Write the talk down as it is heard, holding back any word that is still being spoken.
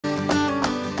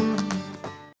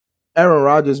Aaron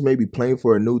Rodgers may be playing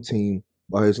for a new team,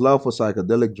 but his love for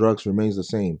psychedelic drugs remains the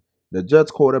same. The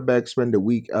Jets quarterback spent the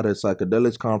week at a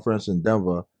psychedelics conference in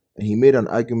Denver, and he made an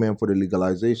argument for the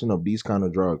legalization of these kind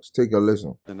of drugs. Take a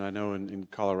listen. And I know in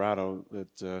Colorado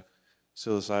that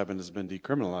psilocybin has been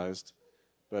decriminalized,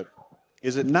 but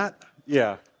is it not?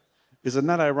 Yeah, is it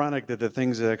not ironic that the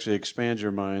things that actually expand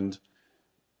your mind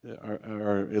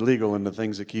are illegal, and the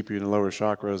things that keep you in the lower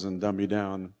chakras and dumb you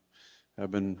down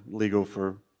have been legal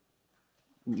for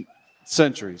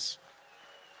centuries?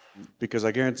 Because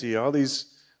I guarantee you, all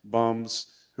these bums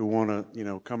who want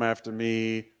to, come after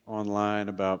me online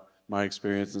about my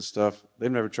experience and stuff,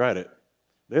 they've never tried it.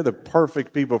 They're the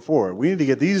perfect people for it. We need to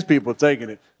get these people taking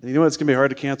it. And you know what? It's going to be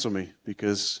hard to cancel me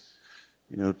because,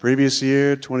 the previous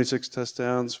year, 26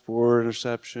 touchdowns, 4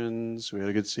 interceptions. We had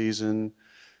a good season.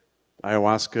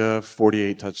 Ayahuasca,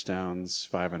 48 touchdowns,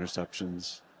 5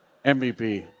 interceptions.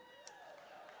 MVP.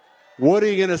 What are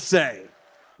you going to say?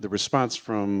 The response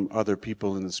from other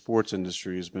people in the sports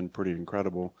industry has been pretty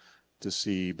incredible to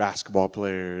see basketball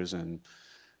players and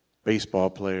baseball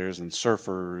players and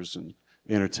surfers and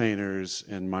entertainers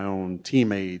and my own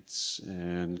teammates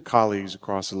and colleagues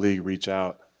across the league reach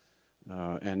out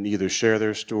and either share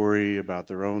their story about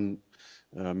their own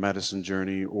medicine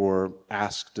journey or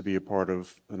ask to be a part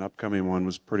of an upcoming one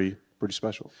was pretty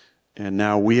special. And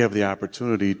now we have the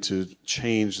opportunity to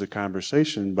change the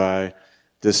conversation by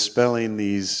dispelling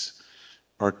these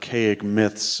archaic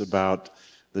myths about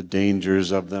the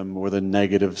dangers of them or the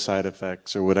negative side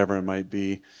effects or whatever it might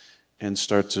be, and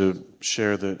start to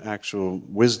share the actual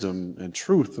wisdom and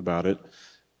truth about it.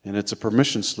 And it's a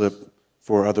permission slip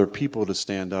for other people to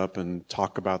stand up and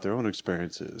talk about their own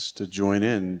experiences, to join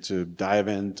in, to dive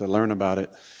in, to learn about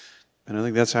it. And I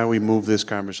think that's how we move this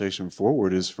conversation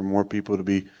forward, is for more people to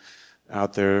be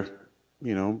out there,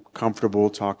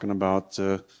 comfortable talking about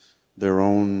their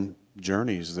own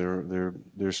journeys,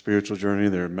 their spiritual journey,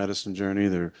 their medicine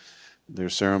journey, their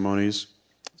ceremonies,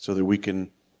 so that we can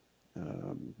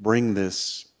bring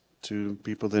this to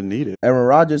people that need it. Aaron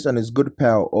Rodgers and his good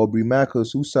pal Aubrey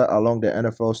Marcus, who sat along the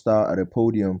NFL star at a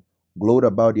podium, glowed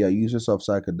about their uses of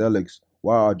psychedelics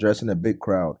while addressing a big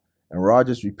crowd. And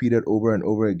Rodgers repeated over and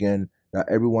over again that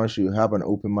everyone should have an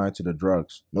open mind to the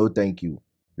drugs. No thank you.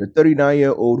 The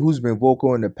 39-year-old, who's been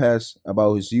vocal in the past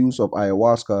about his use of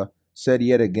ayahuasca, said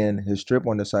yet again his trip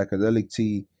on the psychedelic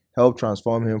tea helped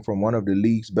transform him from one of the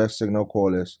league's best signal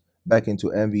callers back into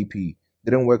MVP.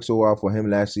 Didn't work so well for him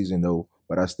last season though,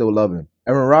 but I still love him.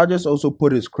 Aaron Rodgers also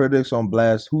put his critics on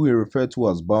blast, who he referred to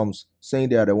as bums, saying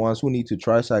they are the ones who need to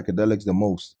try psychedelics the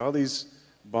most. All these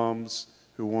bums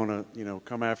who want to,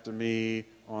 come after me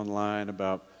online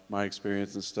about my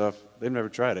experience and stuff, they've never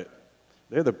tried it.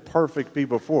 They're the perfect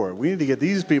people for it. We need to get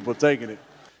these people taking it.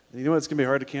 And you know what? It's going to be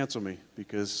hard to cancel me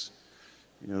because,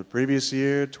 the previous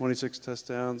year, 26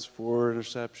 touchdowns, 4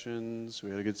 interceptions.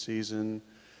 We had a good season.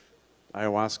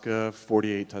 Ayahuasca,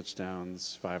 48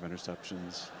 touchdowns, 5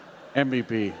 interceptions.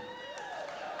 MVP.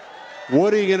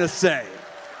 What are you going to say?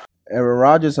 Aaron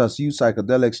Rodgers has used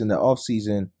psychedelics in the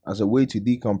offseason as a way to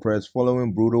decompress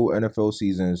following brutal NFL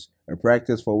seasons, a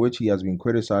practice for which he has been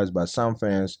criticized by some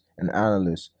fans and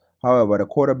analysts. However, the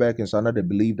quarterback is under the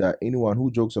belief that anyone who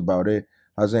jokes about it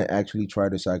hasn't actually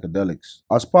tried the psychedelics.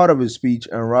 As part of his speech,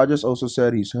 Aaron Rodgers also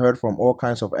said he's heard from all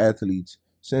kinds of athletes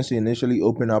since he initially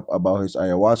opened up about his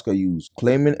ayahuasca use,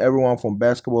 claiming everyone from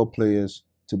basketball players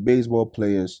to baseball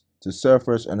players to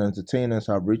surfers and entertainers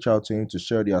have reached out to him to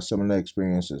share their similar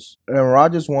experiences. Aaron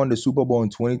Rodgers won the Super Bowl in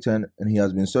 2010, and he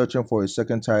has been searching for his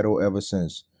second title ever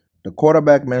since. The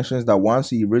quarterback mentions that once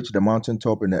he reached the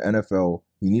mountaintop in the NFL,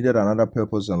 he needed another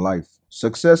purpose in life.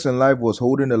 Success in life was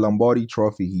holding the Lombardi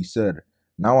Trophy, he said.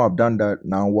 Now I've done that,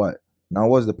 now what? Now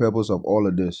what's the purpose of all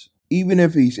of this? Even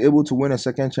if he's able to win a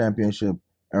second championship,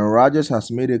 Aaron Rodgers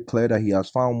has made it clear that he has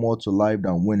found more to life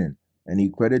than winning, and he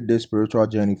credited this spiritual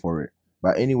journey for it.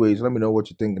 But anyways, let me know what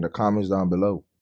you think in the comments down below.